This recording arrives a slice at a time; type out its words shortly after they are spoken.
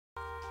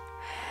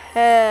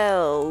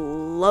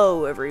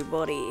Hello,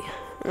 everybody.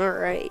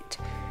 Alright.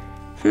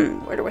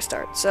 Where do I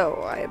start?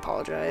 So, I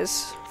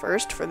apologize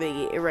first for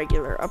the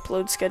irregular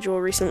upload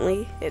schedule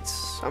recently. It's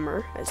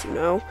summer, as you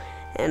know,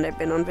 and I've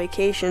been on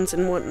vacations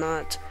and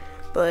whatnot.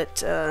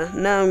 But,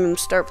 now I'm going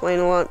to start playing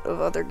a lot of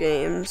other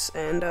games,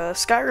 and,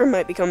 Skyrim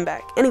might be coming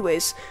back.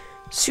 Anyways,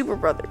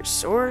 SuperBrothers,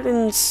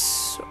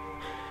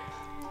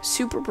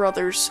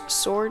 SuperBrothers,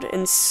 Sword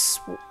and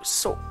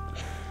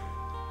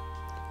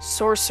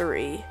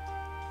Sorcery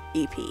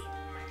EP.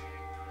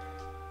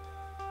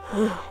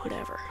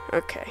 Whatever.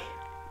 Okay.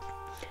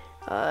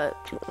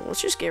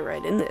 Let's just get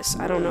right in this.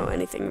 I don't know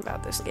anything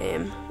about this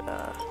game.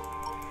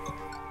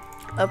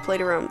 I've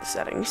played around with the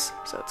settings,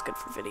 so it's good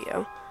for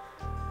video.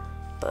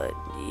 But,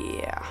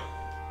 yeah.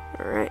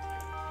 Alright.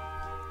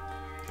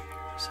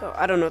 So,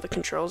 I don't know the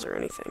controls or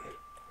anything.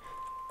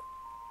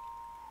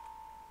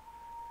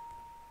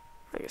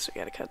 I guess we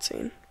got a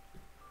cutscene.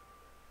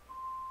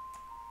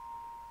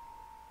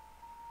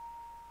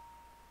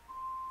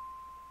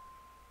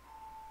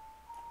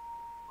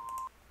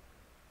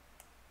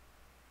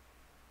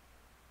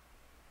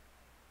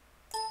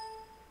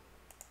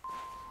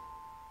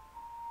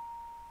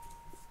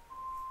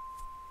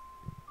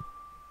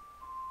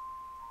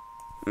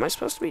 Am I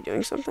supposed to be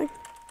doing something?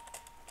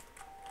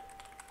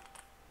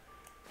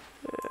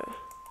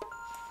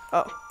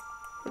 Oh.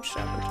 What just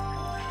happened?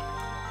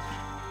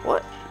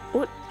 What?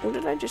 What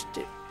did I just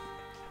do?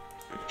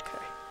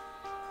 Okay.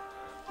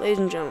 Ladies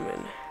and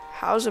gentlemen,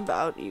 how's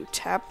about you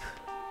tap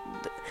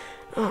the...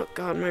 Oh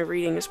god, my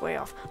reading is way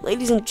off.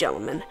 Ladies and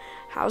gentlemen,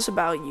 how's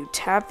about you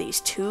tap these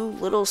two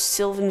little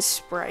sylvan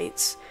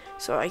sprites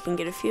so I can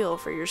get a feel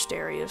for your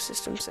stereo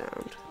system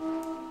sound?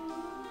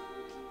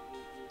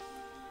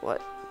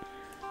 What?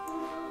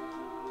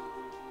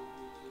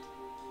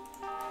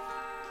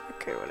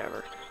 Okay,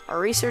 whatever. Our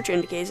research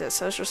indicates that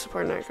social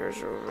support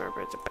networks...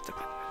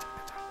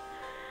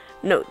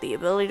 Note, the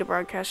ability to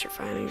broadcast your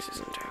findings is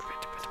entirely...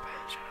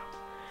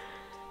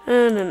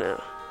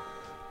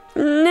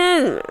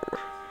 No.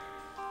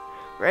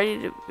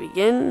 Ready to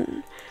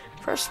begin?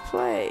 Press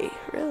play.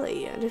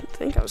 Really? I didn't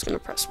think I was going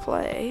to press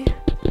play.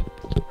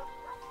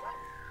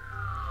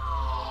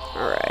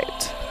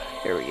 Alright.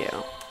 Here we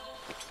go.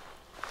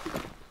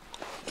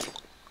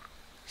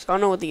 So I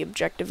don't know what the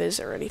objective is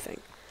or anything.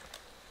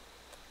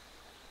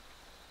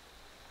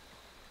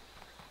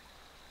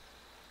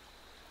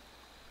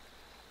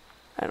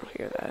 I don't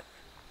hear that.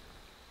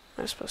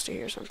 I'm supposed to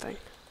hear something.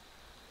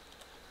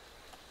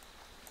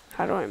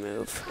 How do I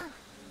move?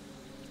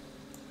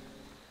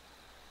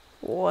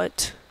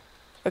 What?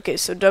 Okay,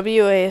 so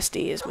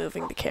WASD is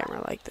moving the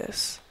camera like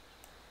this.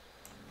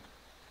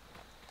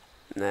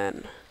 And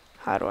then,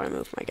 how do I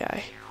move my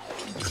guy?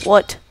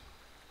 What?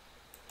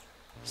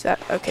 Is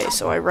that... Okay,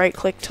 so I right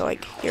click to,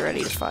 like, get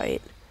ready to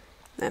fight.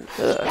 Then,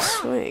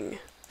 swing.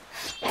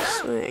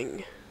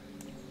 Swing.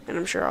 And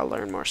I'm sure I'll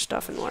learn more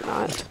stuff and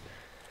whatnot.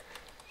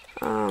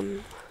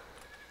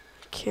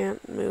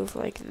 Can't move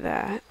like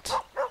that.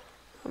 How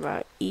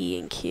about E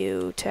and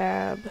Q,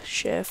 tab,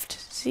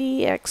 shift,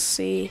 Z, X,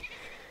 C,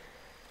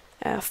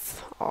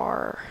 F,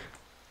 R.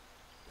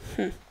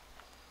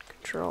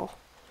 Control.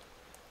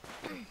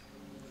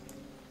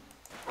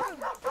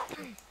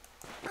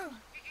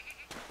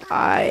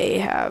 I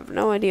have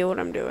no idea what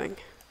I'm doing.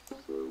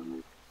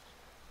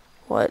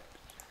 What?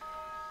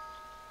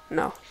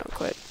 No, don't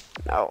quit.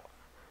 No.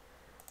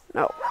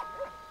 No.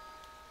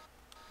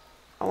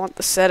 I want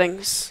the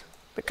settings,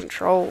 the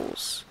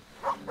controls.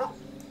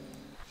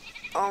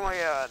 Oh my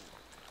god.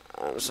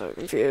 I'm so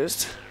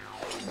confused.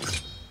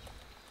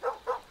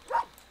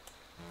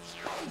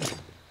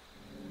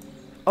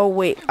 Oh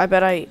wait, I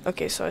bet I...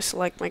 Okay, so I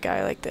select my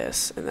guy like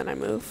this, and then I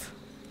move.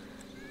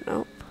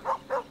 Nope.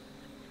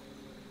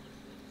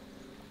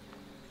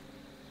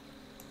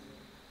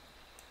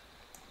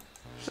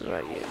 What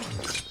about you?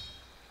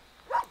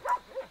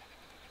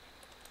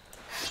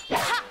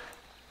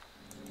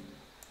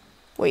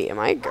 Wait, am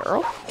I a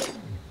girl?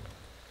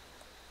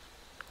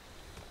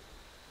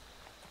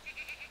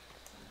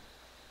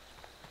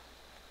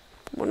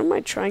 What am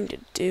I trying to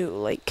do?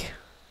 Like...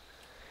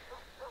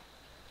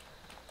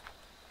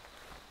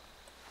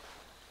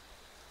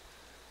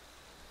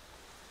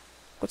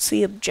 What's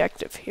the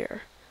objective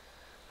here?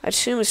 I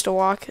assume it's to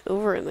walk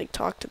over and, like,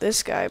 talk to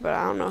this guy, but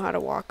I don't know how to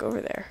walk over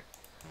there.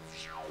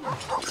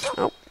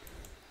 Nope.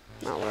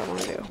 Not what I want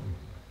to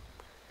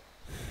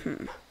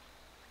do.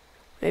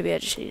 Maybe I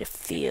just need to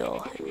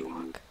feel and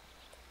walk.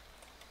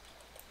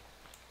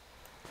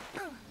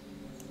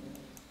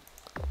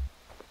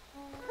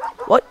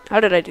 What?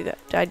 How did I do that?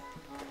 Did I...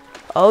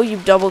 Oh, you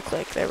double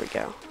click. There we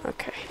go.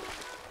 Okay.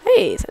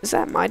 Hey, is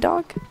that my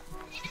dog?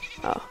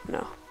 Oh,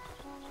 no.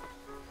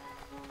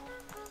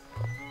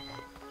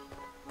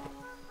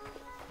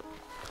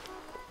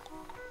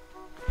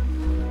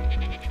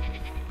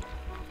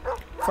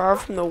 Far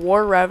from the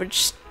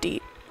war-ravaged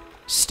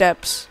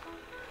steppes.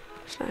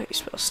 That's not how you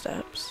spell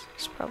steps.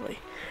 It's probably...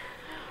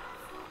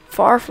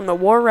 Far from the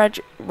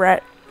war-ravaged...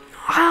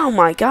 Oh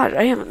my god,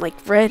 I haven't, like,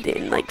 read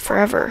in, like,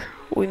 forever.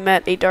 We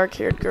met a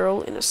dark-haired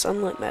girl in a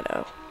sunlit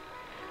meadow.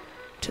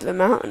 To the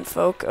mountain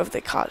folk of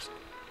the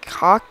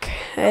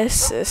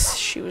Caucasus,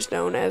 she was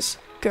known as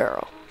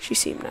Girl. She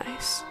seemed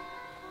nice.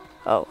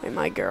 Oh, am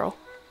I Girl?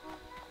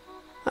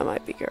 I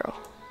might be Girl.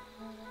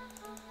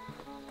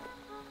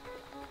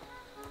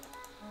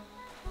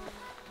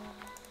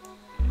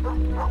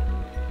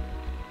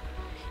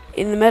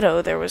 In the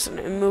meadow, there was an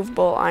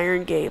immovable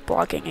iron gate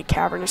blocking a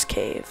cavernous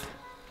cave.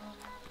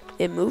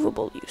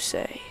 Immovable, you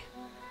say?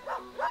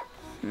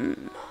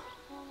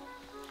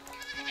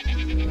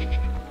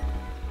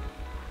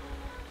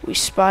 We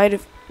spied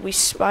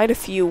a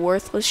few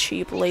worthless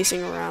sheep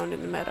lazing around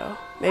in the meadow.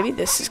 Maybe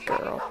this is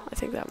Girl. I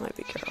think that might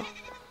be Girl.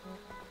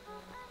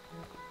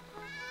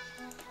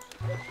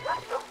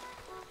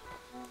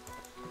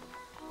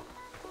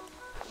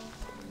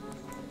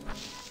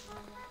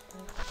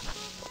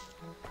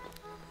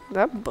 Did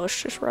that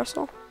bush just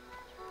rustle?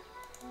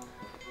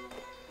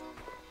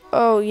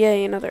 Oh,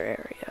 yay, another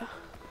area.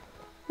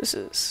 This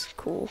is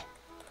cool.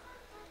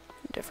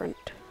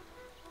 Different.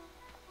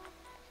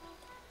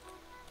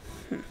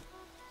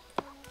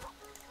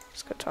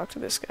 Let's go talk to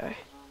this guy.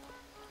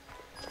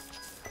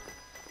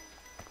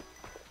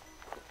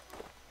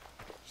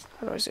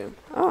 How do I zoom?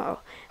 Oh,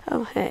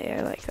 hey,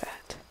 I like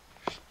that.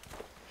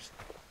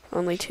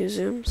 Only 2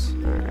 zooms?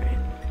 Alright.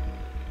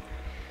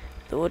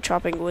 The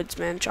wood-chopping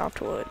woodsman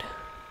chopped wood.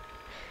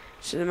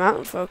 So the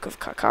mountain folk of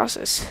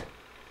Caucasus.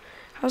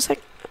 How's that?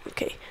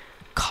 Okay.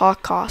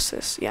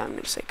 Caucasus. Yeah, I'm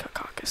gonna say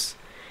Caucasus.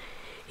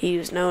 He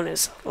was known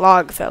as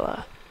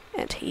Logfella,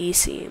 and he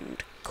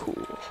seemed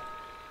cool.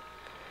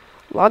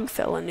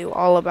 Logfella knew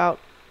all about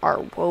our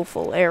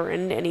woeful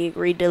errand, and he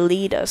agreed to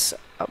lead us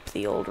up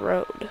the old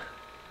road.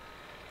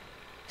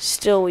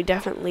 Still, we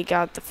definitely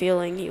got the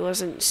feeling he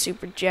wasn't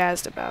super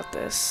jazzed about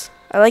this.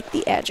 I like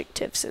the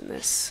adjectives in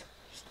this.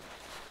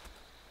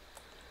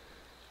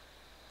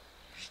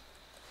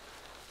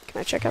 Can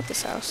I check out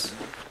this house?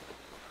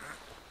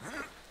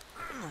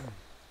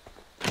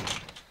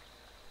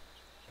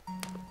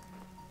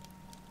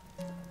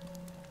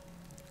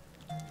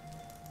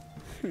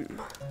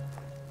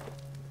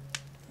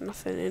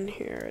 Nothing in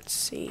here, it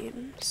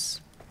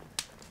seems.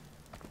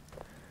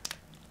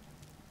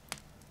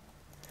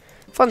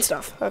 Fun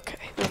stuff.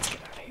 Okay, let's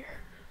get out of here.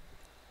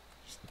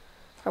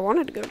 I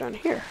wanted to go down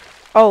here.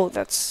 Oh,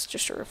 that's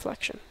just a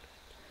reflection.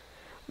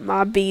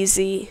 My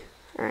BZ.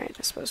 Alright,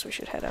 I suppose we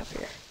should head up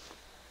here.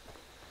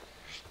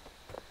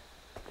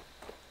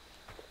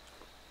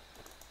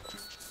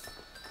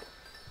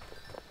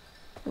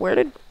 Where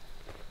did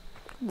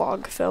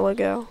Logfella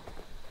go?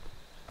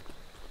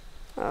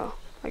 Oh,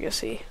 I guess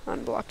he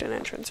unblocked an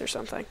entrance or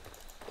something.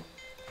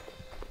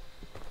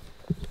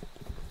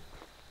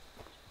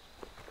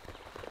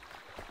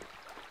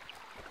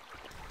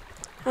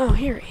 Oh,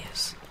 here he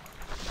is.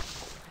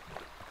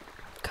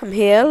 Come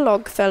here,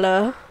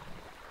 Logfella.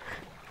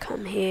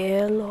 Come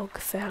here,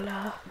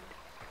 Logfella.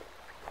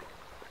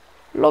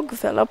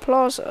 Logfella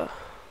Plaza.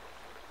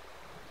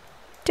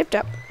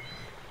 Tip-tap.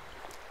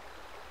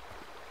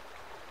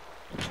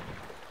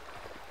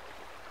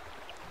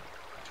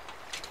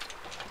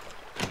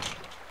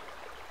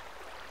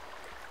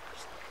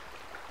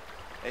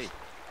 Hey.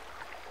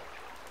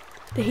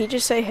 Did he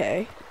just say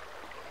hey?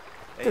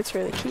 Hey. That's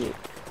really cute.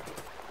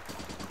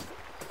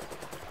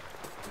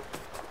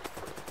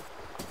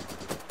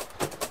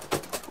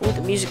 Oh,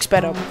 the music's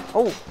sped up.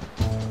 Oh.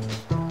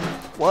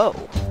 Whoa.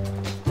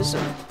 This is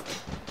a...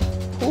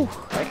 Ooh,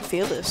 I can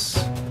feel this.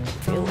 I'm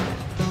feeling it.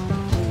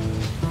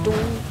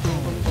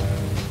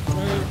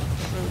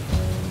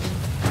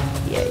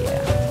 Yeah,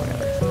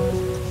 whatever.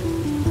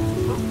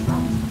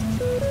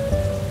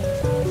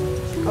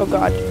 Oh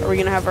god, are we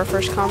gonna have our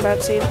first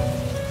combat scene? I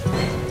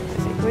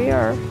think we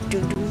are.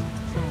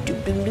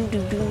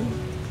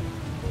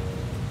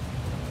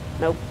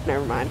 Nope,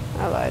 never mind.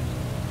 I lied.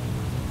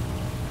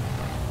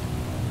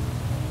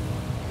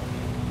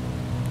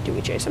 Do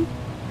we chase him?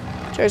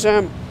 Chase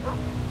him!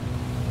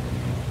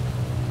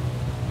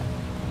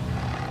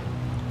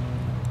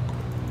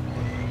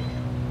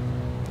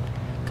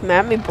 Come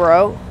at me,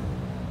 bro.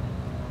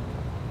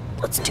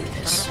 Let's do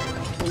this.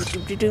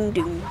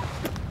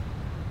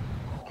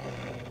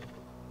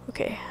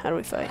 Okay, how do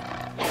we fight?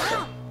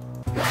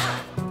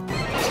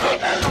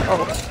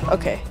 Oh,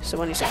 okay. So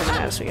when he's coming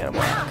at us, we gotta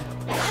block.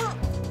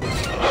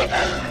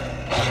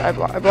 I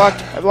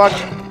blocked.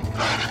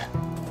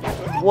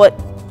 What?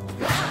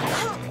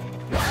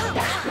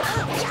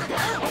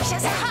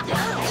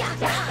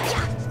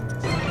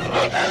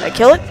 Did I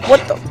kill it?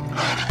 What the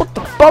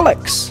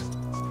bollocks?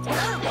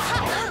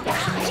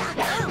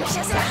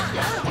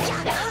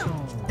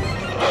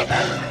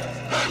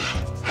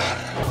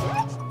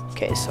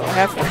 Okay, so I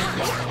have to...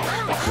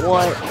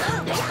 What?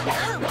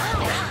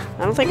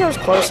 I don't think I was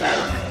close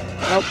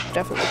enough. Nope,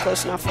 definitely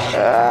close enough.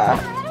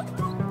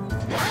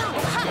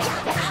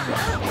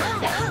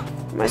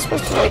 Am I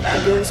supposed to like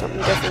be doing something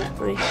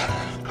differently?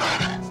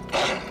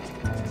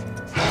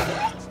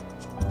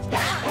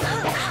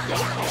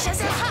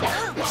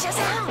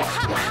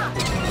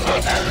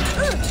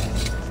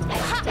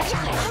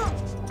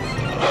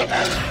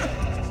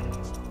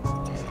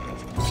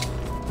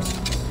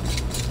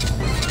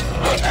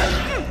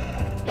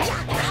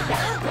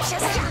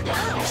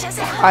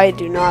 I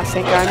do not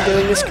think I'm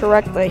doing this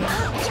correctly.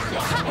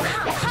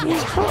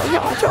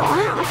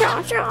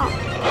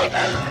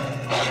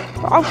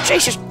 Oh,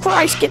 Jesus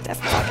Christ, get that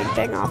fucking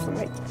thing off of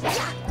me.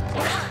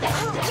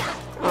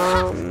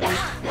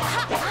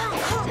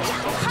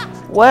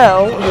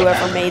 Well,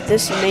 whoever made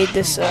this, you made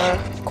this,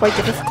 quite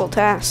the difficult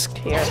task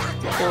here.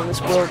 On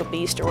this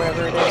wildebeest or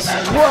whatever it is.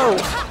 Whoa!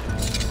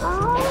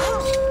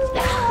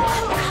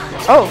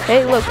 Oh,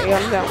 hey, look, I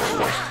got him down one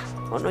more.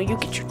 Oh no, you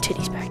get your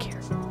titties back here.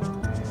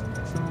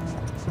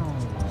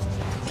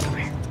 Come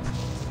here.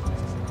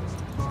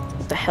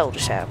 What the hell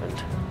just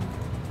happened?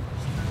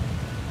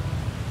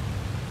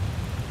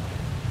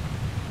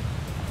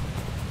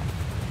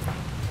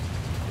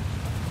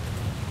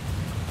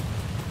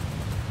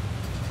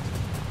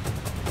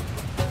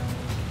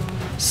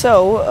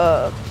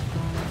 So,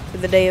 for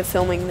the day of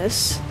filming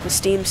this, the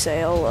Steam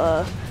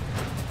sale,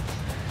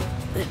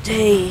 the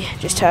day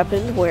just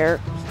happened where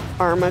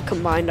Arma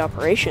Combined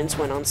Operations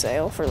went on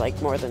sale for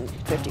like more than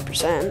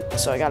 50%,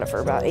 so I got it for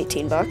about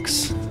 18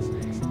 bucks.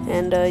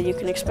 And you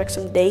can expect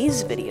some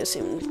Days video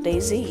soon,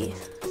 DayZ.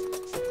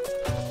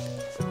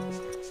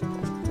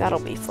 That'll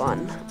be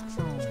fun.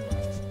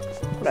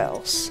 What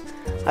else?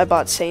 I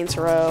bought Saints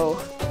Row.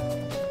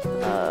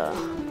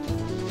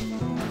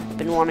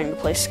 I've been wanting to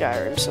play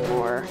Skyrim some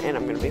more, and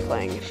I'm going to be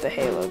playing the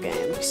Halo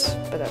games,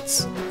 but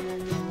that's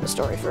a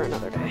story for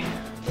another day.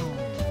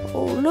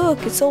 Oh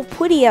look, it's all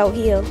pretty out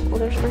here. Oh,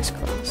 there's a nice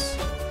cross.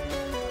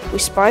 We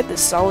spied the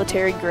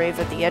solitary grave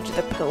at the edge of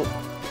the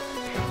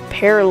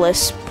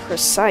perilous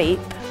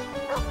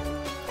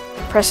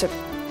precipice,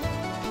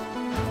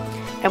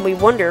 and we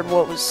wondered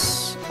what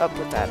was up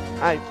with that.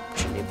 I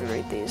shouldn't even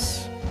read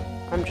these.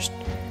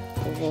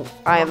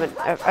 I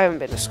haven't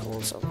been to school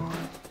in so long.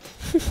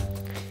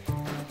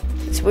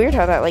 It's weird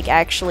how that, like,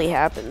 actually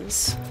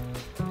happens.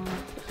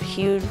 A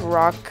huge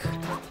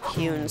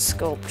rock-hewn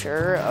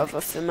sculpture of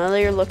a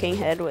familiar-looking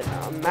head with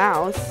a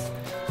mouth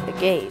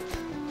agape.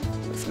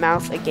 With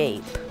mouth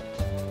agape.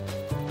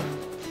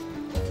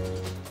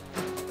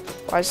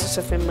 Why is this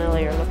a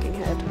familiar-looking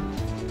head?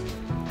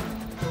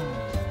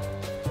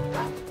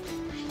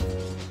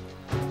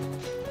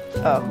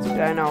 Oh, did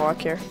I not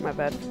walk here? My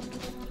bad.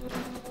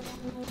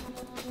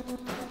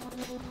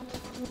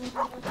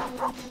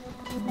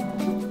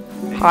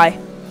 Hi.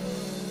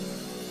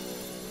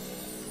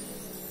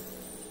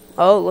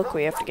 Oh, look,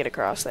 we have to get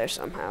across there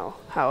somehow.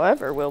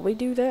 However, will we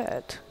do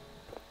that?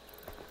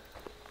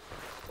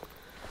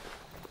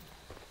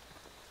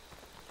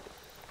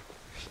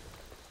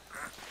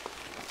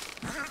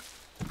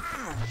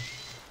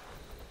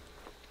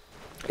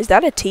 Is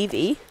that a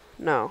TV?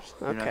 No.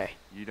 Okay.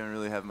 You don't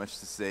really have much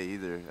to say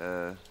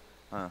either.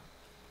 Huh.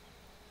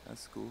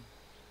 That's cool.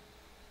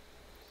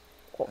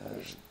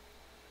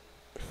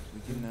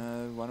 We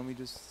can, why don't we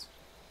just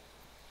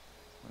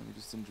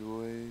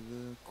enjoy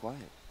the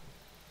quiet?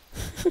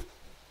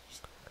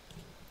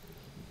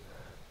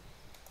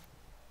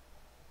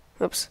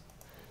 Oops.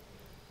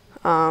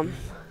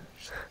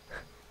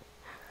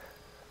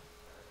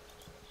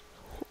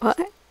 What?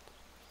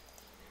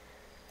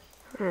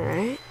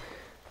 Alright.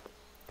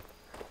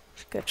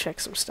 Let's go check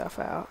some stuff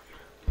out.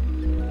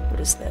 What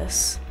is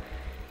this?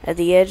 At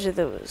the edge of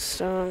the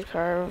stone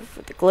carved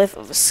with the glyph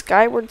of a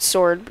skyward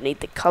sword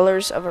beneath the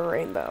colors of a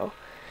rainbow.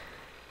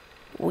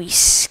 We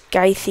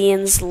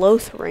Scythians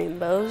loathe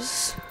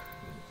rainbows.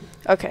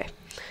 Okay,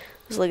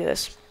 let's look at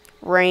this.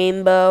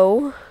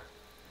 Rainbow.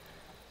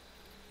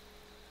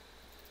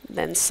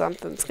 Then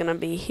something's gonna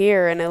be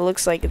here, and it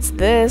looks like it's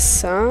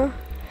this, huh?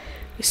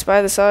 We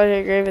spy the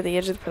solitary grave at the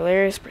edge of the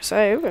Polaris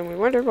Precipice, and we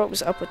wondered what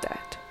was up with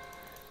that.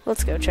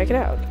 Let's go check it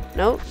out.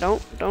 No,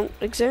 don't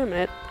examine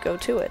it. Go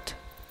to it.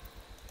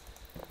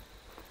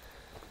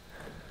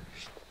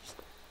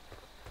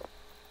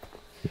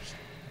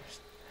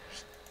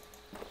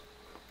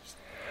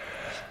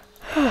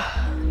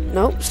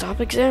 Nope, stop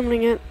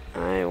examining it.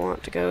 I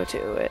want to go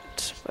to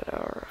it, but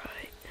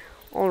alright.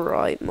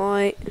 Alright,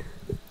 mate.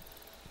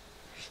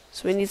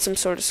 So we need some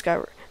sort of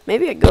skyward.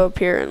 Maybe I go up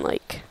here and,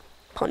 like,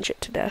 punch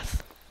it to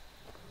death.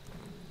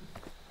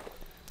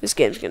 This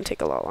game's gonna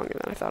take a lot longer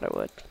than I thought it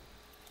would.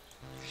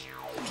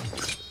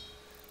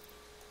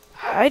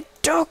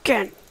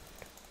 Hadouken!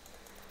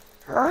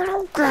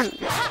 Hadouken!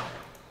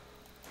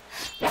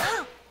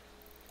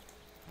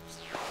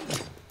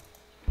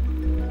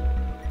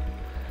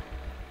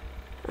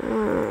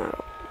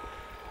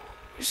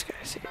 These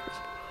guys here.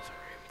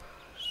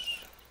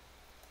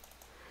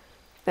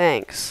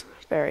 Thanks.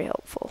 Very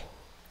helpful.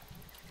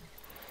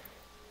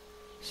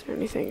 Is there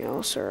anything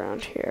else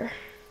around here?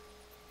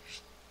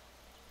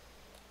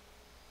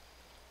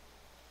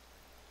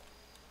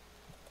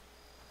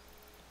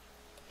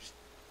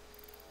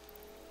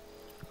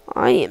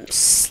 I am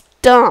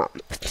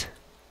stumped.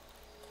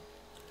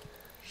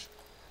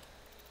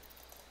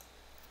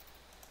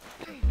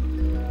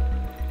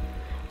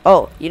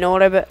 Oh, you know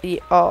what I bet?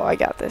 Oh, I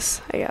got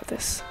this. I got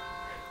this.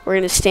 We're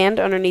gonna stand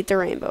underneath the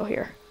rainbow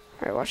here.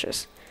 Alright, watch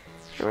this.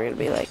 And we're gonna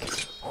be like...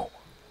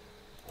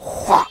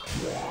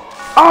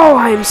 Oh,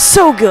 I am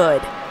so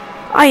good!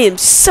 I am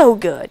so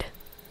good!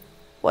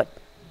 What?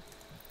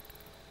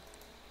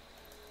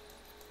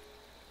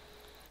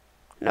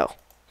 No.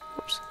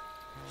 Oops.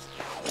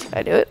 Did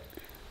I do it?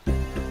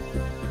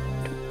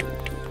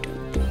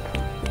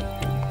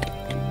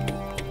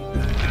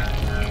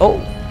 Oh.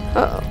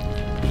 Uh-oh.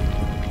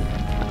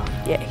 Oh,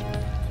 yay.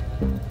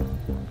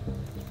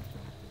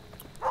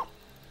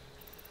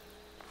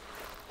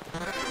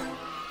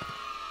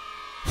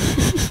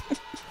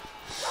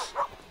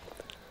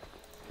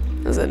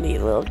 That was a neat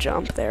little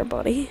jump there,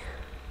 buddy.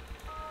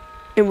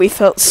 And we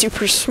felt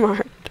super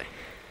smart.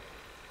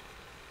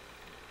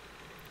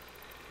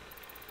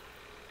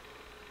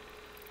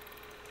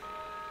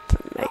 The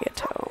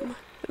Megatome.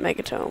 The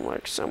Megatome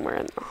lurks somewhere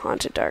in the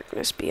haunted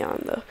darkness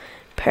beyond the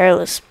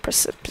perilous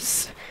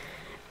precipice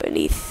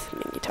beneath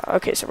Minutah.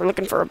 Okay, so we're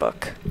looking for a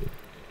book.